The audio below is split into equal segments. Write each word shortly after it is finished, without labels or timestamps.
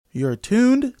You're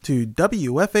tuned to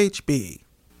WFHB.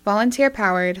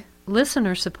 Volunteer-powered,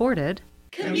 listener-supported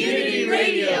community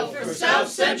radio for South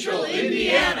Central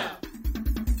Indiana.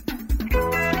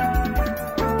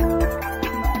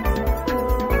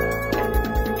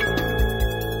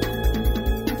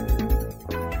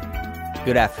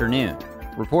 Good afternoon.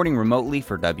 Reporting remotely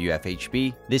for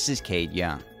WFHB, this is Cade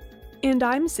Young. And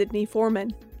I'm Sydney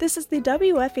Foreman. This is the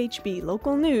WFHB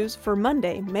local news for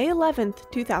Monday, May 11th,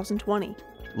 2020.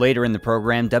 Later in the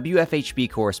program, WFHB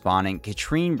correspondent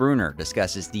Katrine Bruner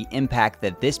discusses the impact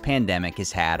that this pandemic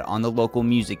has had on the local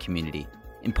music community,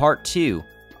 in part 2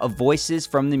 of Voices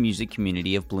from the Music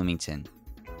Community of Bloomington.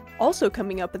 Also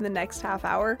coming up in the next half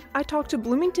hour, I talk to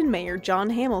Bloomington Mayor John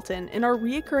Hamilton in our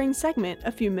reoccurring segment,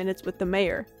 A Few Minutes with the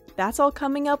Mayor. That's all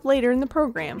coming up later in the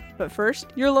program, but first,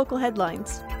 your local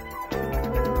headlines.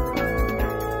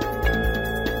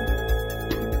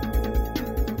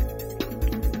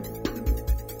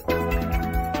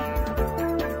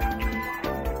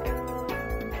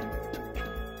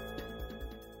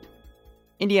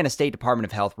 Indiana State Department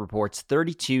of Health reports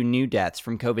 32 new deaths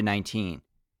from COVID-19.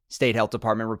 State Health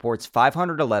Department reports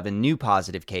 511 new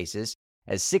positive cases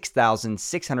as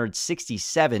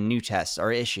 6,667 new tests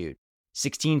are issued.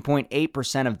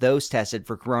 16.8% of those tested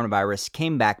for coronavirus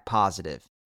came back positive.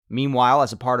 Meanwhile,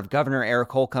 as a part of Governor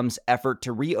Eric Holcomb's effort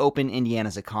to reopen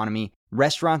Indiana's economy,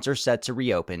 restaurants are set to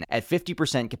reopen at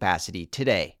 50% capacity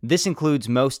today. This includes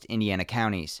most Indiana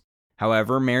counties.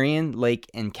 However, Marion, Lake,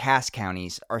 and Cass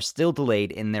counties are still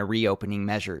delayed in their reopening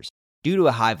measures due to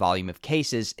a high volume of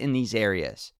cases in these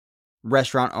areas.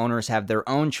 Restaurant owners have their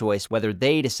own choice whether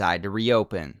they decide to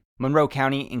reopen. Monroe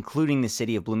County, including the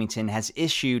city of Bloomington, has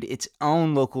issued its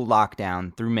own local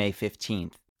lockdown through May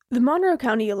 15th. The Monroe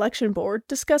County Election Board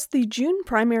discussed the June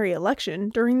primary election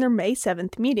during their May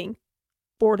 7th meeting.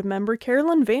 Board member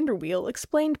Carolyn Vanderweel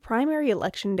explained primary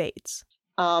election dates.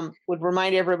 Would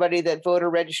remind everybody that voter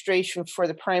registration for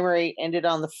the primary ended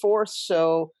on the 4th,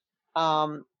 so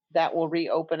that will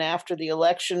reopen after the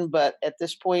election. But at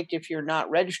this point, if you're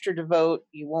not registered to vote,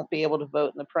 you won't be able to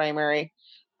vote in the primary.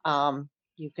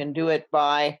 You can do it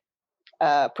by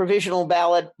provisional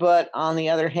ballot, but on the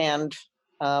other hand,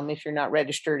 if you're not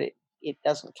registered, it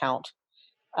doesn't count.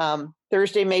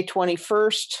 Thursday, May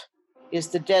 21st is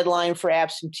the deadline for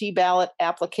absentee ballot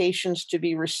applications to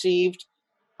be received.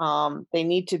 They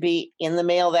need to be in the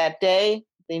mail that day.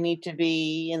 They need to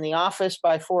be in the office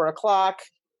by 4 o'clock.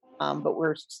 But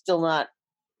we're still not,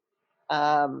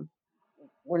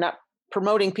 we're not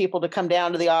promoting people to come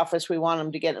down to the office. We want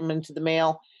them to get them into the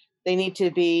mail. They need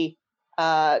to be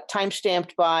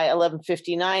time-stamped by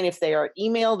 11:59 if they are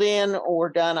emailed in or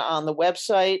done on the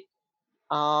website.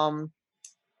 And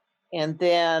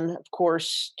then, of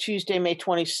course, Tuesday, May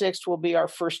 26th will be our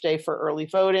first day for early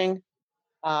voting.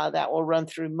 That will run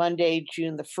through Monday,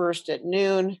 June the 1st at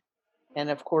noon.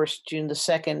 And of course, June the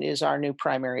 2nd is our new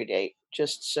primary date,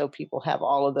 just so people have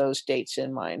all of those dates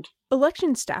in mind.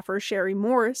 Election staffer Sherry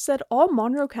Moore said all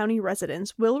Monroe County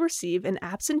residents will receive an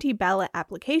absentee ballot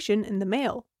application in the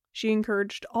mail. She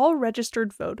encouraged all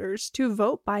registered voters to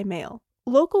vote by mail.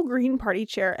 Local Green Party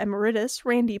Chair Emeritus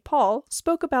Randy Paul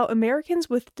spoke about Americans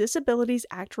with Disabilities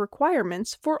Act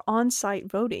requirements for on-site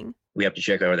voting. We have to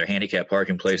check out other handicap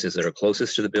parking places that are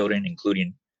closest to the building,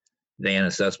 including van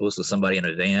accessible. So somebody in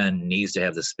a van needs to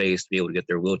have the space to be able to get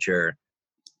their wheelchair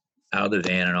out of the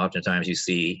van. And oftentimes you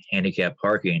see handicap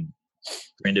parking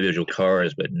for individual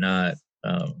cars, but not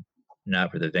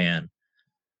for the van.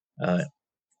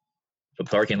 The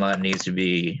parking lot needs to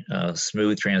be a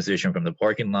smooth transition from the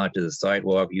parking lot to the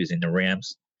sidewalk using the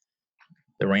ramps.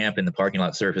 The ramp in the parking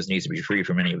lot surface needs to be free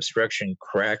from any obstruction,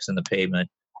 cracks in the pavement,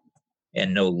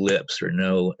 and no lips or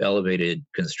no elevated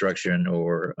construction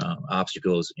or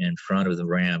obstacles in front of the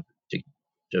ramp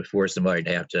to force somebody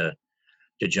to have to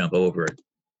jump over it.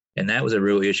 And that was a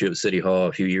real issue at City Hall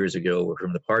a few years ago, where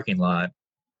from the parking lot,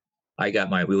 I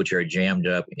got my wheelchair jammed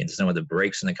up in some of the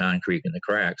breaks in the concrete and the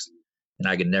cracks, and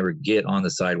I could never get on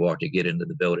the sidewalk to get into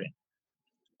the building.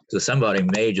 So somebody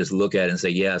may just look at it and say,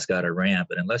 yeah, it's got a ramp,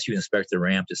 but unless you inspect the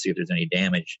ramp to see if there's any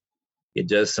damage, it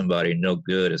does somebody no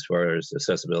good as far as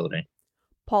accessibility.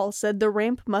 Paul said the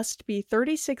ramp must be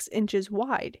 36 inches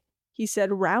wide. He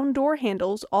said round door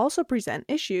handles also present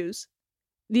issues.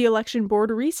 The election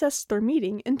board recessed their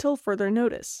meeting until further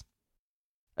notice.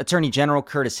 Attorney General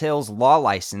Curtis Hill's law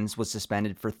license was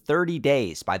suspended for 30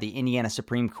 days by the Indiana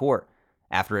Supreme Court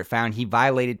after it found he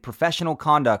violated professional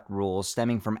conduct rules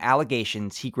stemming from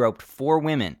allegations he groped 4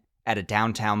 women at a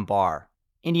downtown bar.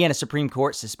 Indiana Supreme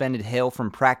Court suspended Hill from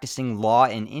practicing law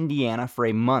in Indiana for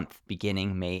a month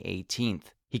beginning May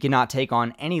 18th. He cannot take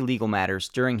on any legal matters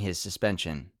during his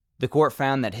suspension. The court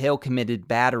found that Hill committed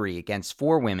battery against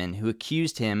 4 women who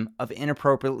accused him of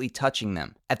inappropriately touching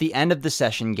them at the end of the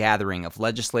session gathering of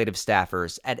legislative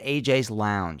staffers at AJ's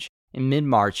Lounge in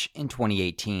mid-March in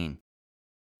 2018.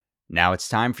 Now it's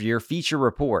time for your feature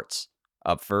reports.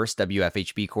 Up first,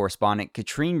 WFHB correspondent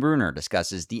Katrine Bruner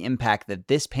discusses the impact that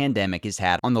this pandemic has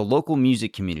had on the local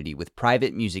music community with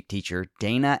private music teacher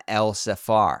Dana El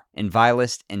Safar and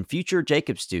violist and future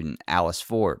Jacobs student Alice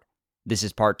Ford. This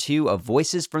is part 2 of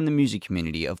Voices from the Music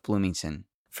Community of Bloomington.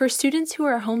 For students who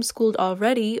are homeschooled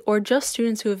already, or just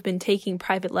students who have been taking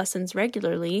private lessons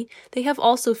regularly, they have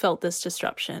also felt this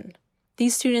disruption.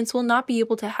 These students will not be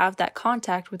able to have that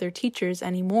contact with their teachers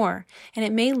anymore, and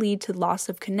it may lead to loss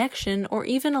of connection or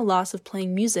even a loss of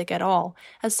playing music at all,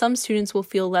 as some students will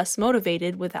feel less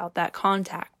motivated without that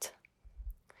contact.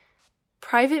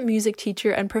 Private music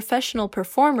teacher and professional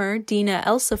performer Dina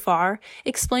El Safar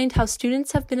explained how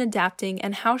students have been adapting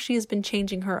and how she has been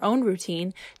changing her own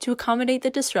routine to accommodate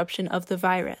the disruption of the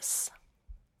virus.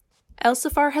 El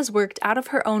Safar has worked out of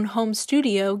her own home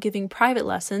studio giving private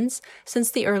lessons since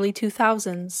the early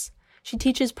 2000s. She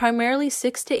teaches primarily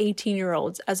 6 to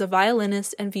 18-year-olds as a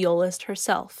violinist and violist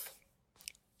herself.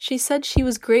 She said she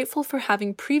was grateful for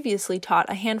having previously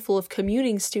taught a handful of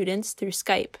commuting students through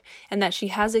Skype, and that she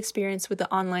has experience with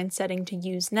the online setting to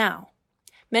use now.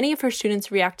 Many of her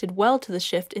students reacted well to the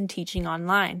shift in teaching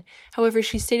online. However,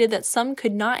 she stated that some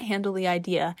could not handle the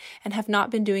idea and have not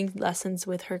been doing lessons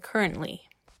with her currently.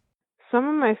 Some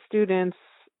of my students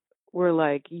were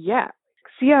like, yeah,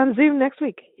 see you on Zoom next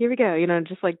week. Here we go.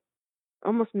 Just like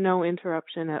almost no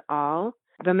interruption at all.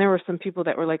 Then there were some people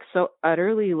that were like so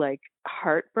utterly like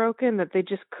heartbroken that they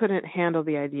just couldn't handle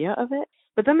the idea of it.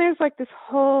 But then there's like this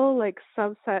whole like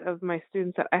subset of my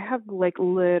students that I have like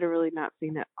literally not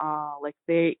seen at all. Like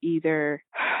they either,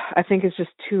 I think it's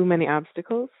just too many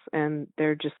obstacles and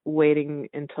they're just waiting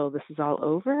until this is all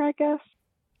over, I guess.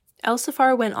 El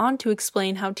Safar went on to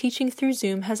explain how teaching through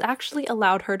Zoom has actually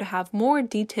allowed her to have more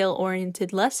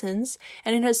detail-oriented lessons,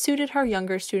 and it has suited her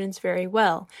younger students very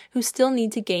well, who still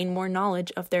need to gain more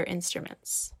knowledge of their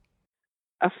instruments.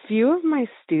 A few of my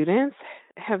students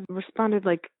have responded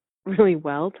like really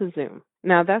well to Zoom.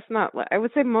 Now that's not, I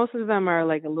would say most of them are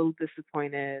like a little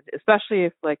disappointed, especially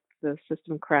if like the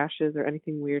system crashes or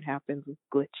anything weird happens with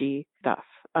glitchy stuff.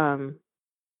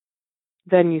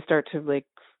 Then you start to like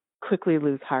quickly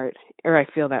lose heart, or I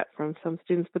feel that from some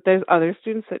students, but there's other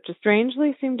students that just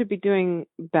strangely seem to be doing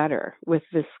better with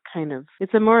this kind of,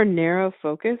 it's a more narrow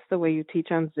focus, the way you teach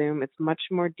on Zoom. It's much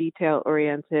more detail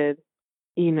oriented,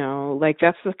 like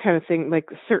that's the kind of thing, like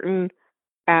certain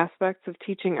aspects of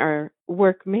teaching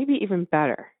work maybe even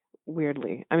better,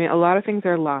 weirdly. I mean, a lot of things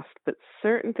are lost, but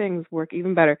certain things work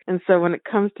even better. And so when it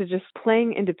comes to just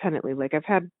playing independently, like I've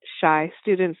had shy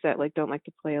students that like don't like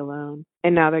to play alone,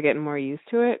 and now they're getting more used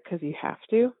to it because you have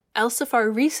to. El Safar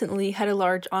recently had a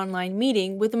large online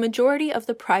meeting with the majority of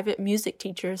the private music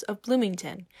teachers of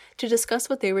Bloomington to discuss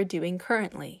what they were doing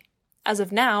currently. As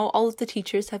of now, all of the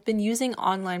teachers have been using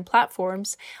online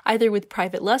platforms, either with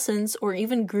private lessons or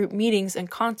even group meetings and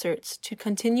concerts, to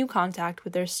continue contact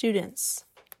with their students.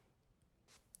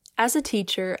 As a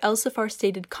teacher, El Safar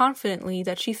stated confidently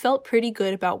that she felt pretty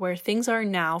good about where things are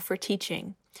now for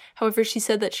teaching. However, she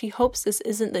said that she hopes this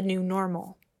isn't the new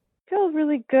normal. I feel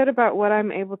really good about what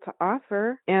I'm able to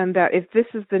offer, and that if this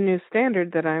is the new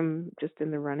standard, that I'm just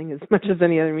in the running as much as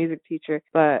any other music teacher,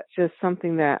 but just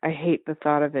something that I hate the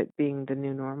thought of it being the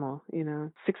new normal,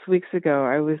 6 weeks ago,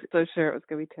 I was so sure it was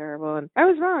going to be terrible, and I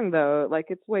was wrong, though. Like,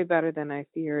 it's way better than I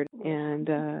feared, and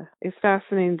it's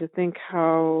fascinating to think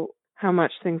how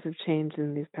much things have changed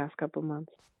in these past couple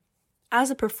months. As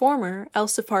a performer, El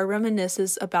Safar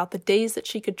reminisces about the days that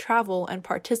she could travel and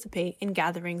participate in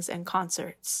gatherings and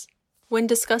concerts. When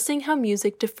discussing how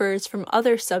music differs from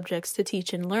other subjects to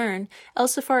teach and learn, El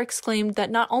Safar exclaimed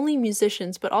that not only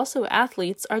musicians but also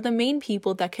athletes are the main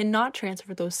people that cannot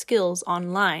transfer those skills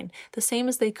online, the same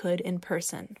as they could in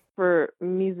person. For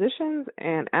musicians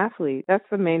and athletes, that's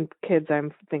the main kids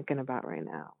I'm thinking about right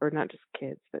now. Or not just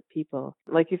kids, but people.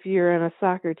 Like if you're in a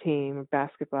soccer team or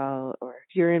basketball, or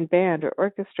if you're in band or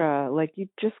orchestra, like you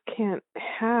just can't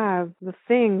have the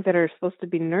things that are supposed to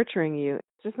be nurturing you.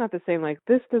 It's just not the same. Like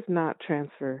this does not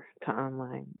transfer to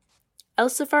online. El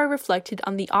Safar reflected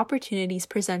on the opportunities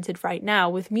presented right now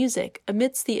with music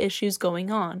amidst the issues going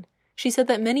on. She said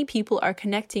that many people are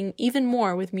connecting even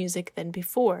more with music than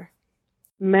before.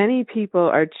 many people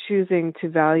are choosing to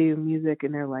value music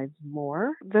in their lives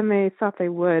more than they thought they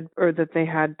would or that they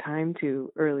had time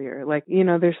to earlier. Like,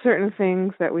 there's certain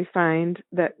things that we find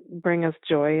that bring us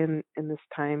joy in this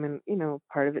time. And,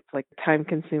 part of it's like time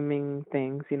consuming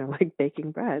things, like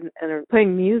baking bread and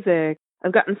playing music.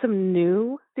 I've gotten some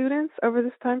new students over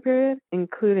this time period,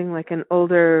 including like an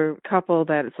older couple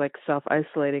that is like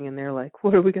self-isolating and they're like,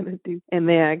 what are we going to do? And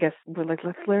they, I guess, were like,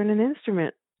 let's learn an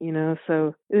instrument,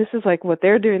 so this is like what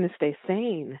they're doing to stay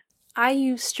sane.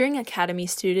 IU String Academy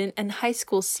student and high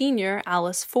school senior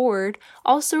Alice Ford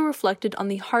also reflected on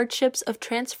the hardships of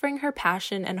transferring her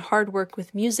passion and hard work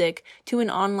with music to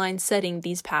an online setting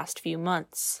these past few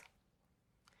months.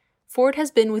 Ford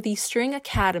has been with the String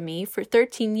Academy for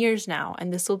 13 years now,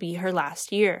 and this will be her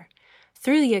last year.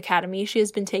 Through the academy, she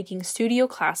has been taking studio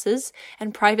classes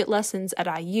and private lessons at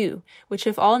IU, which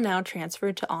have all now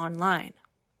transferred to online.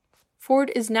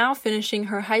 Ford is now finishing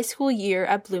her high school year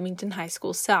at Bloomington High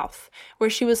School South,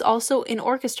 where she was also in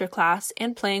orchestra class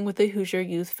and playing with the Hoosier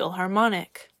Youth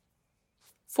Philharmonic.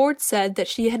 Ford said that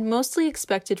she had mostly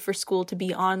expected for school to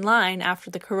be online after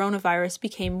the coronavirus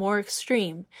became more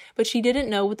extreme, but she didn't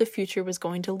know what the future was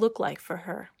going to look like for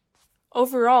her.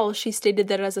 Overall, she stated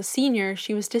that as a senior,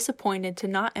 she was disappointed to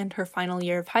not end her final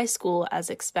year of high school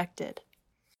as expected.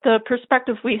 The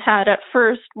perspective we had at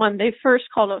first, when they first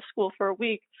called off school for a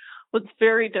week, was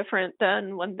very different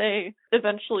than when they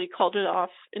eventually called it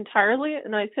off entirely.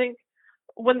 And I think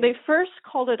when they first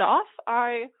called it off,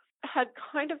 I had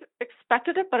kind of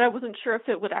expected it, but I wasn't sure if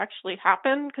it would actually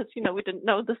happen because, we didn't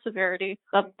know the severity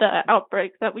of the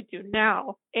outbreak that we do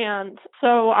now. And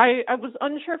so I was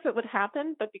unsure if it would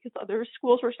happen, but because other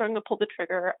schools were starting to pull the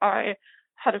trigger, I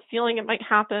had a feeling it might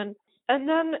happen. And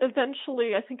then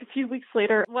eventually, I think a few weeks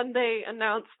later, when they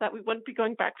announced that we wouldn't be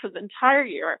going back for the entire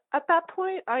year, at that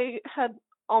point, I had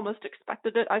almost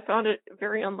expected it. I found it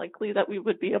very unlikely that we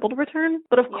would be able to return.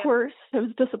 But of course, I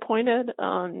was disappointed,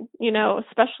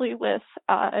 especially with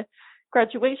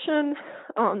graduation.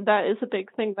 That is a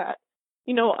big thing that,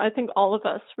 I think all of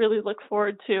us really look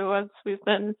forward to as we've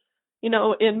been,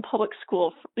 in public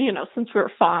school, since we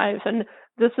were 5. And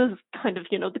this is kind of,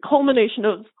 the culmination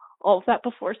of all of that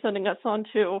before sending us on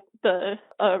to the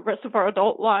rest of our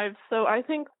adult lives. So I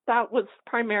think that was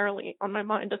primarily on my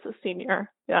mind as a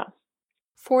senior. Yeah.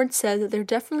 Ford said that there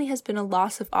definitely has been a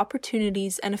loss of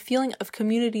opportunities and a feeling of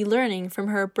community learning from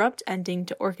her abrupt ending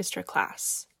to orchestra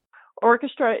class.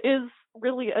 Orchestra is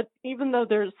really, even though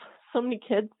there's so many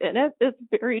kids in it, it's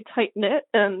very tight-knit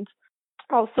and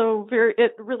also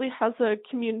it really has a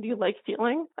community-like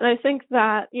feeling. And I think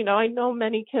that, I know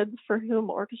many kids for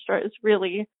whom orchestra is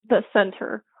really the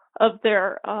center of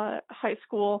their high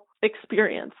school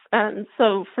experience. And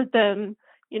so for them,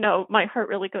 my heart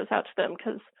really goes out to them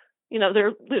because,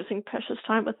 they're losing precious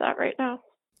time with that right now.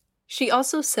 She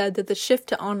also said that the shift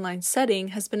to online setting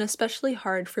has been especially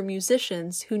hard for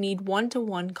musicians who need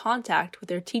one-to-one contact with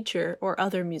their teacher or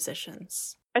other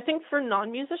musicians. I think for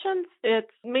non-musicians,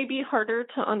 it's maybe harder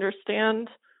to understand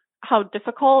how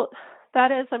difficult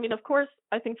that is. I mean, of course,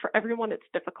 I think for everyone it's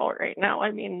difficult right now.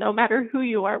 I mean, no matter who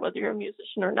you are, whether you're a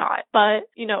musician or not. But,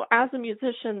 as a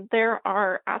musician, there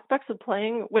are aspects of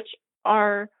playing which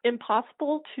are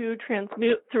impossible to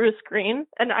transmute through a screen.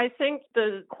 And I think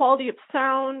the quality of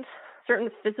sound,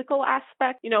 certain physical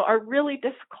aspects, are really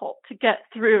difficult to get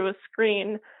through a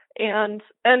screen. And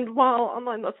while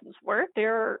online lessons work,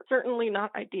 they're certainly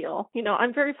not ideal.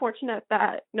 I'm very fortunate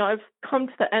that, I've come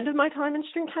to the end of my time in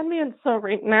String Academy. And so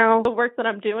right now, the work that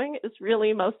I'm doing is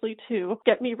really mostly to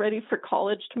get me ready for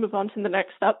college to move on to the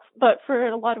next step. But for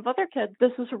a lot of other kids,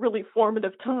 this is a really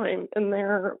formative time in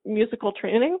their musical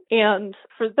training. And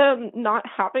for them, not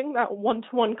having that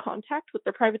one-to-one contact with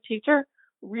their private teacher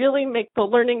really makes the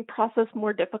learning process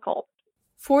more difficult.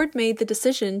 Ford made the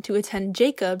decision to attend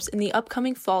Jacobs in the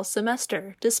upcoming fall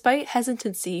semester, despite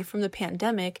hesitancy from the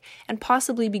pandemic and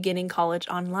possibly beginning college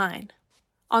online.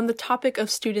 On the topic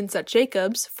of students at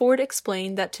Jacobs, Ford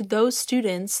explained that to those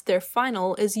students, their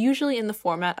final is usually in the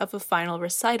format of a final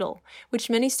recital, which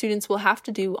many students will have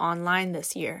to do online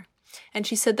this year. And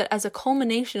she said that as a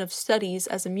culmination of studies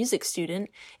as a music student,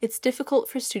 it's difficult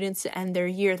for students to end their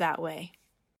year that way.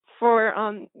 For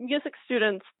music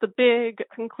students, the big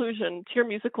conclusion to your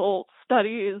musical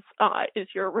studies is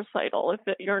your recital.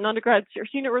 If you're an undergrad, it's your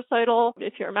senior recital.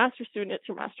 If you're a master's student, it's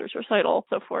your master's recital,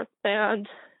 so forth. And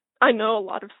I know a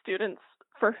lot of students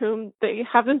for whom they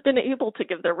haven't been able to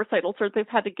give their recitals, or they've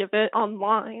had to give it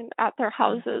online at their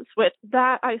houses. With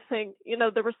that, I think,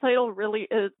 the recital really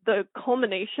is the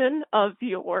culmination of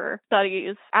your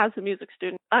studies as a music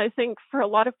student. I think for a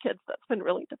lot of kids, that's been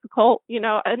really difficult,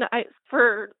 and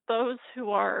for those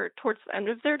who are towards the end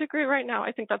of their degree right now,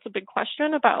 I think that's a big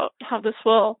question about how this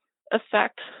will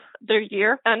affect their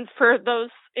year. And for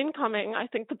those incoming, I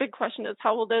think the big question is,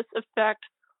 how will this affect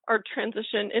our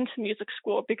transition into music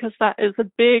school? Because that is a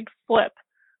big flip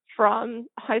from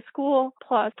high school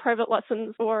plus private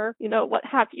lessons or, what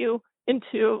have you,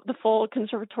 into the full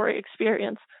conservatory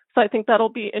experience. So I think that'll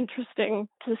be interesting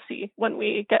to see when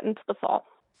we get into the fall.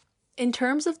 In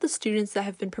terms of the students that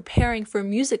have been preparing for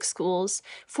music schools,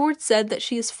 Ford said that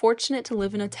she is fortunate to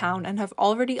live in a town and have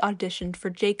already auditioned for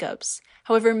Jacobs.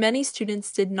 However, many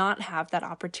students did not have that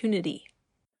opportunity.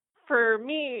 For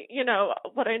me,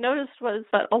 what I noticed was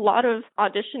that a lot of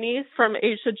auditionees from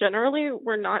Asia generally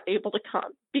were not able to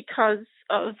come because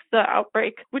of the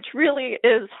outbreak, which really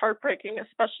is heartbreaking,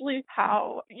 especially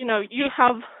how, you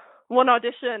have one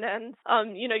audition and,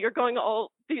 you're going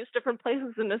all these different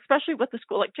places, and especially with a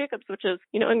school like Jacobs, which is,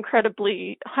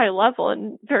 incredibly high level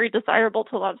and very desirable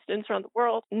to a lot of students around the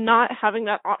world, not having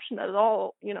that option at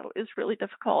all, is really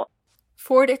difficult.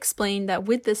 Ford explained that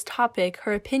with this topic,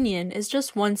 her opinion is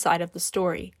just one side of the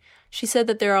story. She said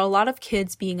that there are a lot of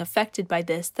kids being affected by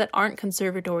this that aren't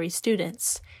conservatory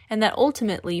students, and that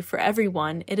ultimately, for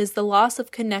everyone, it is the loss of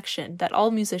connection that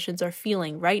all musicians are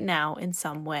feeling right now in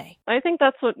some way. I think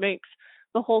that's what makes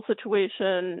the whole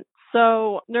situation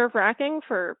so nerve-wracking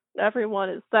for everyone,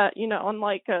 is that,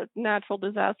 unlike a natural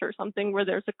disaster or something where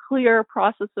there's a clear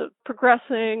process of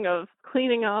progressing, of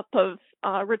cleaning up, of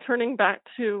returning back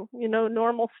to,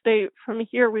 normal state, from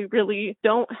here we really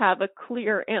don't have a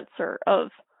clear answer of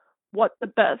what the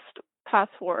best path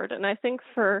forward. And I think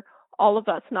for all of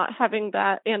us, not having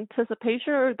that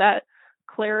anticipation or that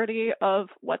clarity of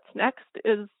what's next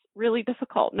is really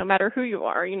difficult, no matter who you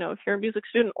are, if you're a music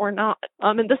student or not.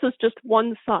 And this is just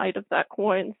one side of that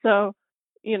coin. So,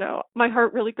 my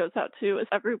heart really goes out to is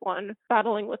everyone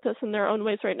battling with this in their own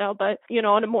ways right now. But,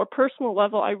 on a more personal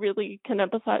level, I really can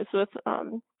empathize with,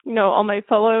 all my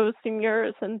fellow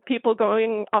seniors and people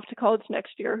going off to college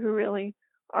next year who really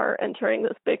are entering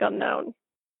this big unknown.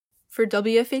 For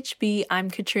WFHB, I'm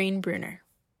Katrine Bruner.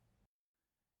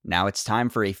 Now it's time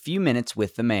for a few minutes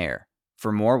with the mayor.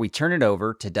 For more, we turn it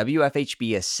over to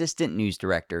WFHB Assistant News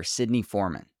Director Sydney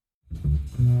Foreman.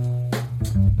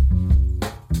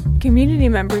 Community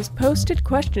members posted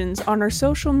questions on our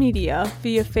social media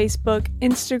via Facebook,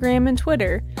 Instagram, and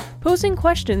Twitter, posing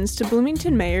questions to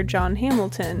Bloomington Mayor John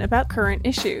Hamilton about current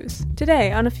issues.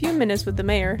 Today, on A Few Minutes with the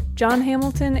Mayor, John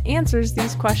Hamilton answers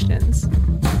these questions.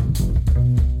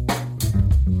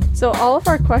 So all of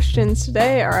our questions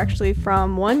today are actually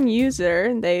from one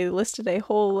user. They listed a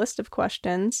whole list of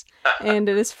questions, and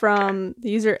it is from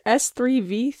the user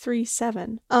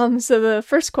S3V37. So the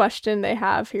first question they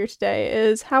have here today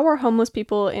is, how are homeless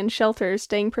people in shelters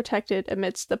staying protected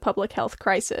amidst the public health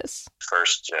crisis?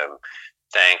 First,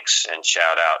 thanks and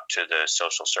shout out to the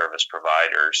social service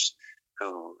providers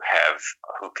who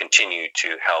continue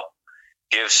to help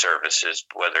give services,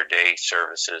 whether day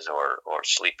services or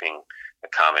sleeping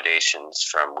accommodations,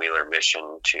 from Wheeler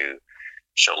Mission to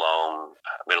Shalom,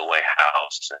 Middle Way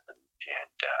House, and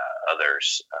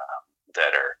others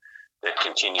that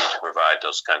continue to provide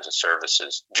those kinds of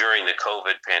services. During the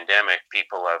COVID pandemic,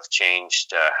 people have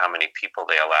changed how many people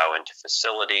they allow into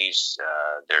facilities.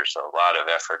 There's a lot of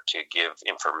effort to give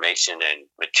information and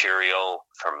material,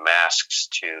 from masks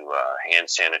to hand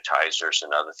sanitizers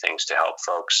and other things, to help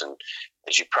folks. And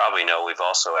as you probably know, we've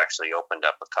also actually opened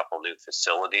up a couple new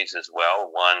facilities as well.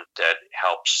 One that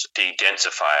helps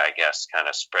de-densify, kind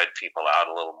of spread people out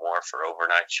a little more for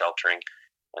overnight sheltering.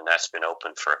 And that's been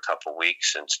open for a couple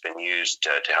weeks, and it's been used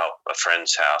to help a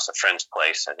friend's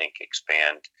place,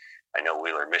 expand. I know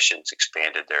Wheeler Mission's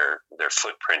expanded their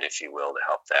footprint, if you will, to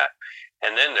help that.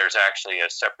 And then there's actually a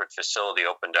separate facility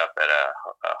opened up at a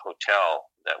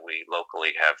hotel that we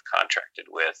locally have contracted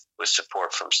with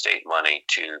support from state money,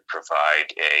 to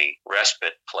provide a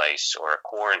respite place or a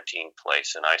quarantine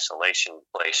place, an isolation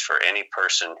place for any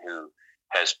person who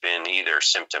has been either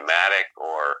symptomatic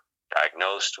or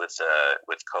diagnosed with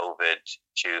COVID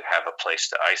to have a place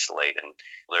to isolate. And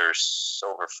there's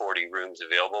over 40 rooms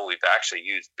available. We've actually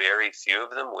used very few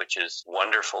of them, which is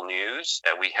wonderful news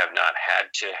that we have not had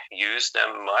to use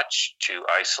them much to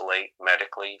isolate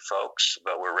medically folks,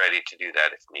 but we're ready to do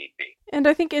that if need be. And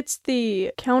I think it's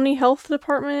the county health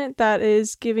department that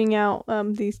is giving out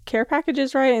these care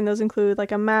packages, right? And those include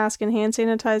like a mask and hand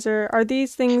sanitizer. Are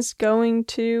these things going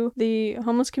to the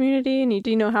homeless community? And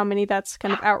do you know how many that's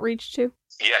kind of outreach to?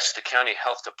 Yes, the county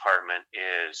health department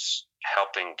is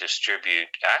helping distribute,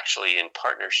 actually in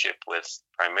partnership with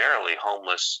primarily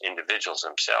homeless individuals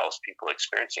themselves, people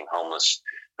experiencing homeless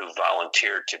who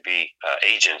volunteered to be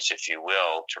agents, if you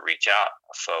will, to reach out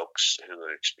to folks who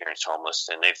experience homeless.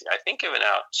 And they've, I think, given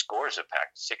out scores of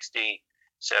packages, 60,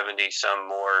 70, some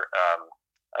more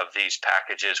of these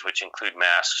packages, which include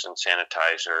masks and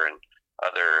sanitizer and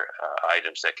other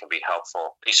items that can be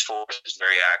helpful. Police force is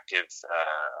very active.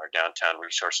 Our downtown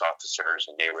resource officers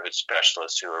and neighborhood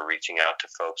specialists who are reaching out to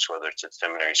folks, whether it's at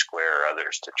Seminary Square or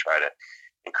others, to try to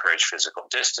encourage physical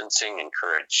distancing,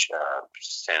 encourage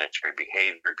sanitary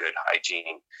behavior, good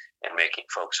hygiene, and making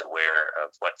folks aware of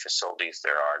what facilities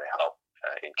there are to help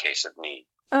in case of need.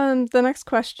 The next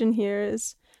question here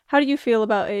is, how do you feel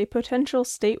about a potential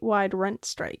statewide rent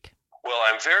strike? Well,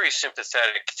 I'm very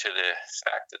sympathetic to the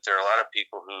fact that there are a lot of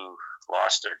people who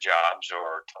lost their jobs or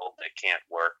are told they can't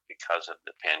work because of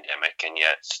the pandemic and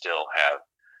yet still have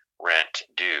rent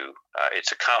due.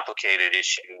 It's a complicated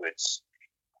issue.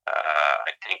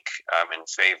 I think I'm in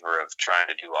favor of trying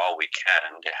to do all we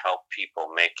can to help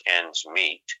people make ends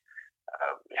meet,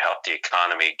 help the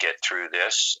economy get through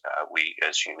this. We,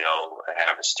 as you know,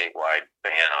 have a statewide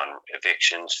ban on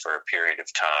evictions for a period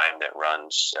of time that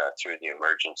runs through the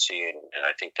emergency, and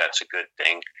I think that's a good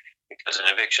thing because an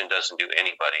eviction doesn't do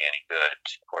anybody any good.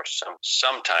 Of course,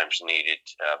 sometimes needed,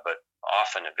 but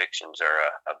often evictions are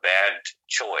a bad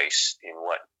choice in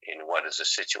what is a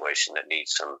situation that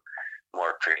needs some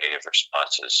more creative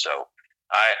responses. So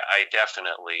I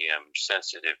definitely am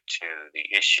sensitive to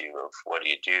the issue of what do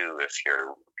you do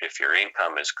if your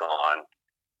income is gone,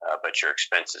 but your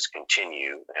expenses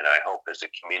continue. And I hope as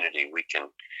a community we can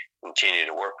continue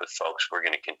to work with folks. We're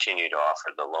going to continue to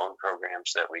offer the loan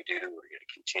programs that we do. We're going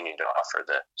to continue to offer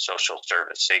the social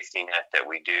service safety net that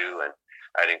we do. And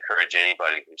I'd encourage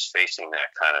anybody who's facing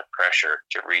that kind of pressure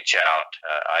to reach out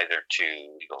either to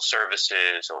legal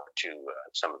services or to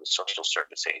some of the social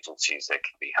service agencies that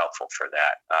can be helpful for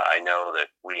that. I know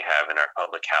that we have in our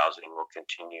public housing, we'll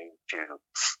continue to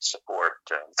support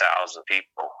thousands of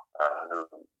people who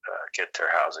get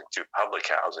their housing through public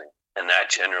housing. And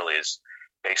that generally is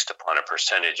based upon a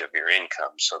percentage of your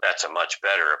income. So that's a much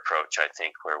better approach, I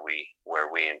think, where we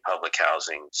in public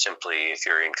housing, simply if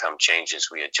your income changes,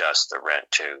 we adjust the rent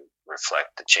to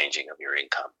reflect the changing of your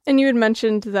income. And you had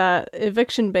mentioned that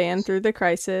eviction ban through the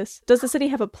crisis. Does the city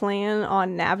have a plan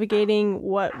on navigating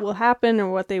what will happen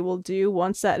or what they will do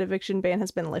once that eviction ban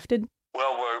has been lifted?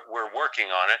 Well, we're working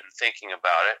on it and thinking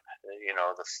about it. You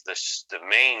know, the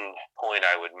main point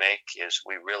I would make is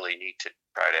we really need to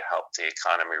try to help the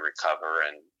economy recover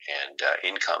and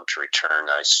income to return.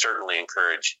 I certainly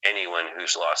encourage anyone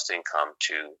who's lost income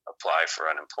to apply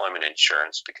for unemployment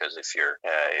insurance, because if you're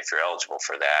eligible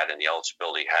for that, and the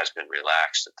eligibility has been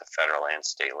relaxed at the federal and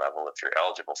state level, if you're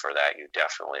eligible for that, you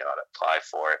definitely ought to apply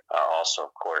for it. Also,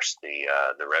 of course, the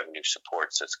revenue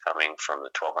supports that's coming from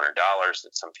the $1,200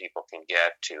 that some people can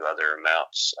get to other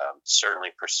amounts.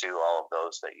 Certainly pursue all of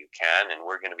those that you can, and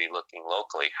we're going to be looking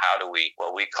locally. How do we,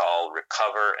 what we call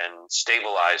recover and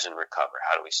stabilize and recover?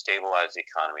 How do we stabilize the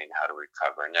economy and how to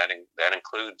recover? And that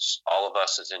includes all of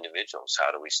us as individuals.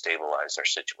 How do we stabilize our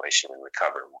situation and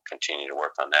recover? We'll continue to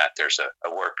work on that. There's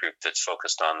a work group that's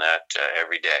focused on that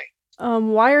every day.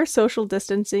 Why are social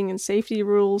distancing and safety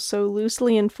rules so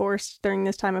loosely enforced during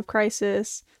this time of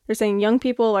crisis? They're saying young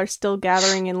people are still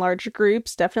gathering in large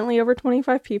groups, definitely over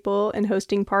 25 people, and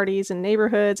hosting parties in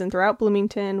neighborhoods and throughout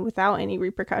Bloomington without any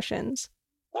repercussions.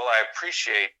 Well, I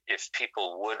appreciate if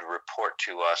people would report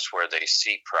to us where they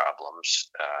see problems.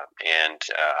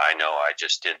 I know I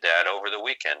just did that over the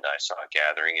weekend. I saw a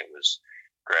gathering. It was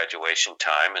graduation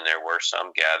time, and there were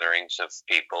some gatherings of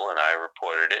people, and I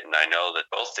reported it. And I know that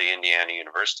both the Indiana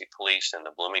University Police and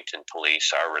the Bloomington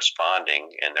Police are responding,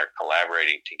 and they're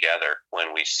collaborating together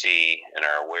when we see and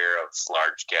are aware of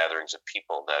large gatherings of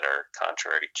people that are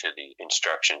contrary to the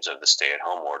instructions of the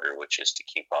stay-at-home order, which is to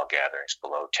keep all gatherings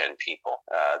below 10 people.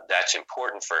 That's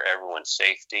important for everyone's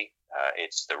safety.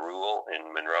 It's the rule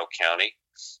in Monroe County.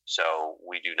 So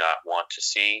we do not want to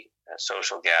see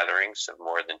social gatherings of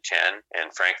more than 10,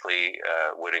 and frankly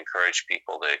would encourage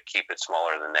people to keep it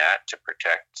smaller than that to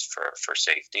protect for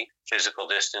safety. Physical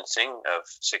distancing of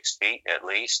 6 feet at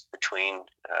least between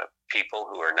people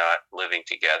who are not living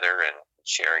together and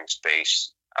sharing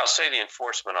space. I'll say the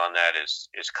enforcement on that is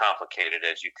complicated,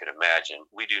 as you could imagine.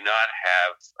 We do not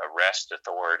have arrest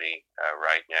authority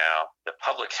right now. The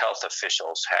public health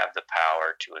officials have the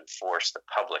power to enforce the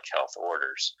public health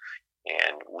orders,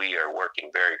 and we are working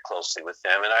very closely with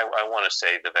them. And I want to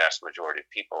say the vast majority of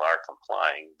people are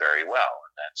complying very well,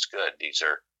 and that's good. These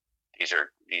are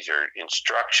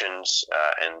instructions,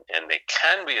 and they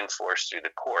can be enforced through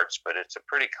the courts, but it's a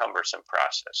pretty cumbersome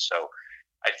process. So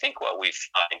I think what we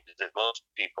find is that most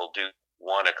people do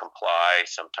want to comply.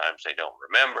 Sometimes they don't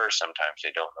remember. Sometimes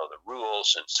they don't know the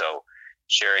rules. And so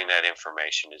sharing that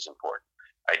information is important.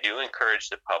 I do encourage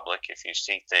the public, if you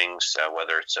see things,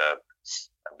 whether it's a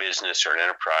business or an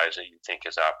enterprise that you think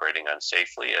is operating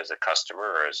unsafely as a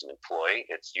customer or as an employee,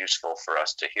 it's useful for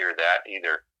us to hear that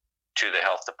either to the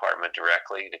health department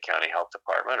directly, the county health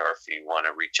department, or if you want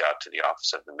to reach out to the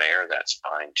office of the mayor, that's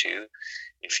fine too.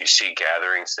 If you see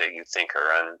gatherings that you think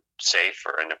are unsafe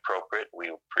or inappropriate, we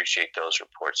appreciate those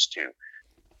reports too.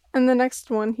 And the next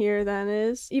one here then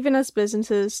is, even as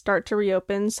businesses start to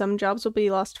reopen, some jobs will be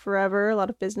lost forever. A lot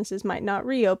of businesses might not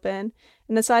reopen.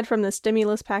 And aside from the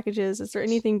stimulus packages, is there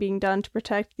anything being done to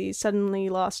protect these suddenly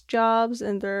lost jobs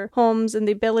and their homes and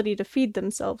the ability to feed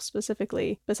themselves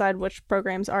specifically, beside which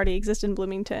programs already exist in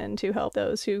Bloomington to help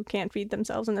those who can't feed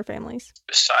themselves and their families?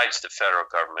 Besides the federal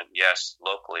government, yes,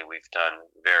 locally we've done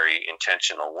very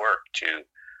intentional work to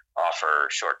offer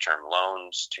short-term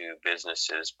loans to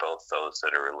businesses, both those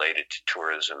that are related to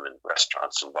tourism and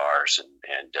restaurants and bars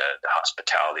and the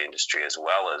hospitality industry, as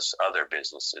well as other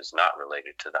businesses not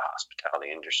related to the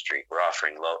hospitality industry. We're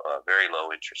offering very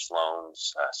low-interest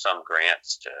loans, some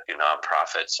grants to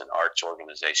nonprofits and arts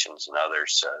organizations and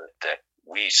others that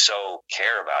we so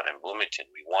care about in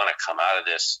Bloomington. We want to come out of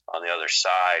this on the other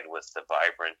side with the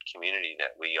vibrant community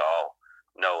that we all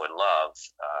know and love,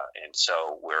 and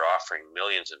so we're offering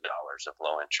millions of dollars of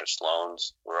low-interest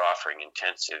loans. We're offering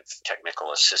intensive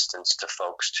technical assistance to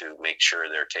folks to make sure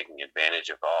they're taking advantage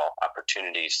of all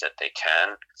opportunities that they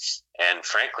can. And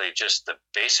frankly, just the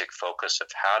basic focus of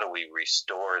how do we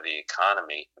restore the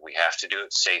economy. We have to do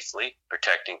it safely,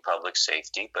 protecting public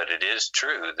safety, but it is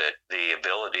true that the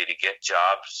ability to get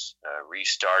jobs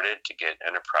restarted, to get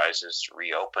enterprises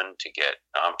reopened, to get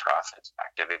nonprofits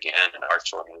active again, and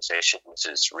arts organizations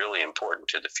is really important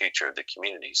to the future of the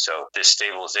community. So this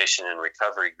stabilization and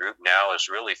recovery group now is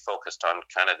really focused on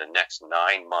kind of the next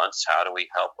 9 months. How do we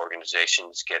help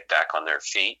organizations get back on their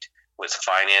feet with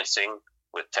financing,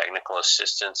 with technical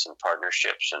assistance and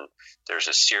partnerships? And there's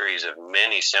a series of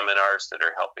many seminars that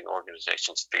are helping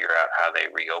organizations figure out how they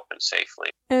reopen safely.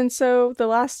 And so the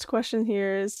last question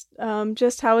here is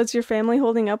just how is your family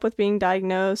holding up with being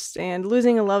diagnosed and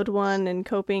losing a loved one and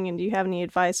coping? And do you have any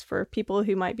advice for people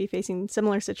who might be facing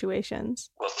similar situations?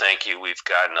 Well, thank you. We've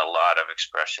gotten a lot of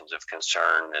expressions of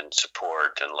concern and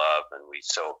support and love, and we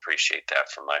so appreciate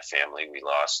that from my family. We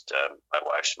lost my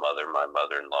wife's mother, my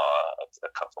mother-in-law,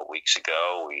 a couple of weeks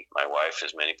ago. My wife,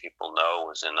 as many people know,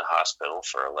 was in the hospital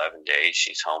for 11 days.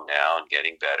 She's home now and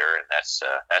getting better, and that's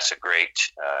a great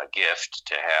gift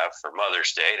to have for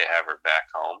Mother's Day, to have her back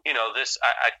home.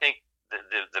 I think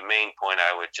the main point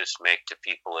I would just make to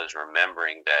people is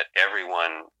remembering that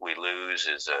everyone we lose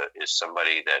is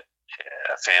somebody that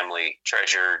a family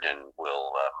treasured and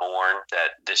will mourn.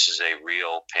 That this is a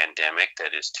real pandemic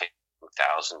that is taking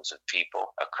thousands of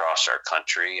people across our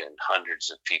country and hundreds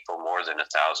of people, more than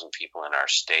 1,000 people in our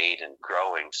state, and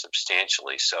growing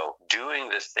substantially. So doing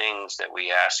the things that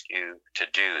we ask you to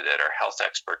do that our health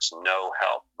experts know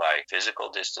help, by physical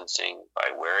distancing, by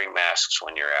wearing masks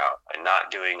when you're out, by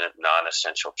not doing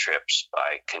non-essential trips,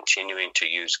 by continuing to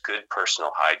use good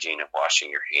personal hygiene of washing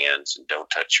your hands and don't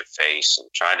touch your face, and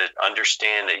trying to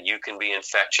understand that you can be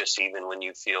infectious even when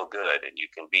you feel good, and you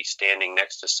can be standing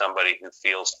next to somebody who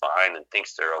feels fine and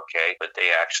thinks they're okay, but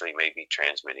they actually may be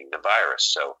transmitting the virus.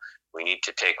 So we need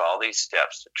to take all these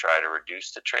steps to try to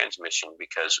reduce the transmission,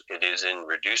 because it is in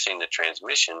reducing the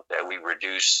transmission that we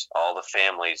reduce all the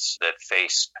families that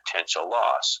face potential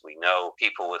loss. We know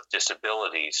people with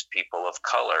disabilities, people of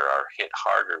color, are hit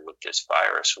harder with this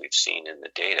virus. We've seen in the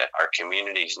data. Our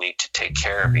communities need to take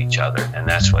care of each other, and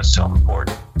that's what's so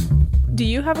important. Do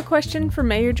you have a question for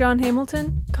Mayor John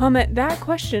Hamilton? Comment that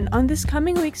question on this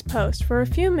coming week's post for a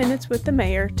few minutes with the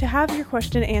mayor to have your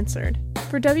question answered.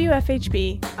 For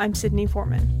WFHB, I'm Sydney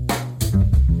Foreman.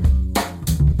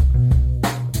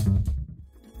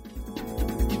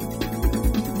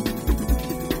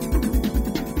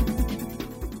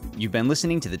 You've been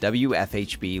listening to the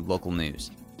WFHB Local News.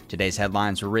 Today's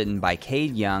headlines were written by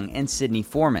Cade Young and Sydney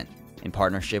Foreman in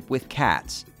partnership with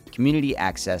CATS, Community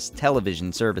Access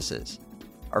Television Services.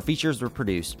 Our features were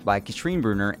produced by Katrine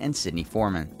Bruner and Sydney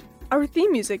Foreman. Our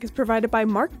theme music is provided by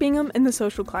Mark Bingham and the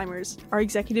Social Climbers. Our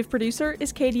executive producer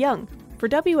is Cade Young. For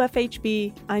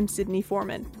WFHB, I'm Sydney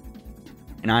Foreman.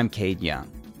 And I'm Cade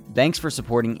Young. Thanks for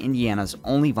supporting Indiana's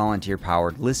only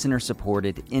volunteer-powered,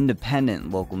 listener-supported, independent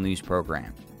local news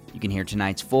program. You can hear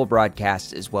tonight's full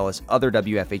broadcast as well as other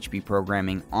WFHB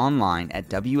programming online at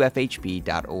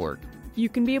WFHB.org. You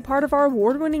can be a part of our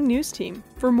award-winning news team.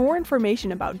 For more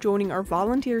information about joining our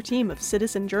volunteer team of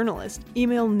citizen journalists,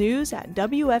 email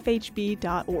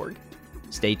news@WFHB.org.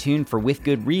 Stay tuned for With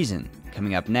Good Reason,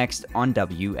 coming up next on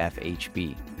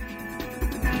WFHB.